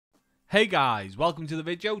Hey guys, welcome to the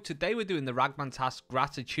video. Today we're doing the Ragman task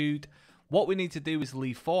Gratitude. What we need to do is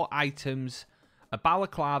leave 4 items, a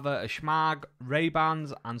Balaclava, a Shmagh,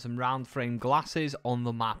 Ray-Bans and some round frame glasses on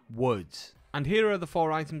the map Woods. And here are the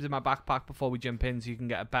 4 items in my backpack before we jump in so you can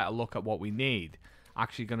get a better look at what we need.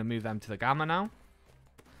 Actually going to move them to the gamma now.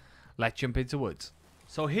 Let's jump into Woods.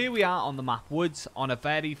 So here we are on the map Woods on a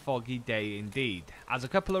very foggy day indeed. As a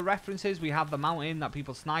couple of references, we have the mountain that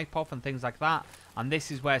people snipe off and things like that. And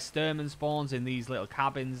this is where Sturman spawns in these little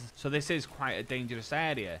cabins. So this is quite a dangerous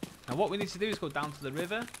area. Now what we need to do is go down to the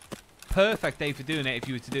river. Perfect day for doing it if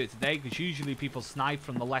you were to do it today, because usually people snipe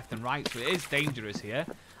from the left and right. So it is dangerous here.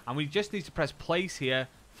 And we just need to press place here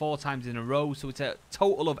 4 times in a row. So it's a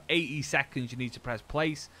total of 80 seconds you need to press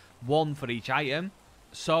place. 1 for each item.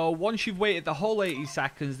 So once you've waited the whole 80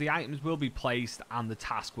 seconds, the items will be placed and the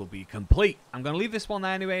task will be complete. I'm going to leave this one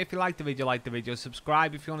there anyway. If you like the video,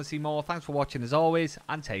 subscribe if you want to see more. Thanks for watching as always,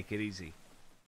 and take it easy.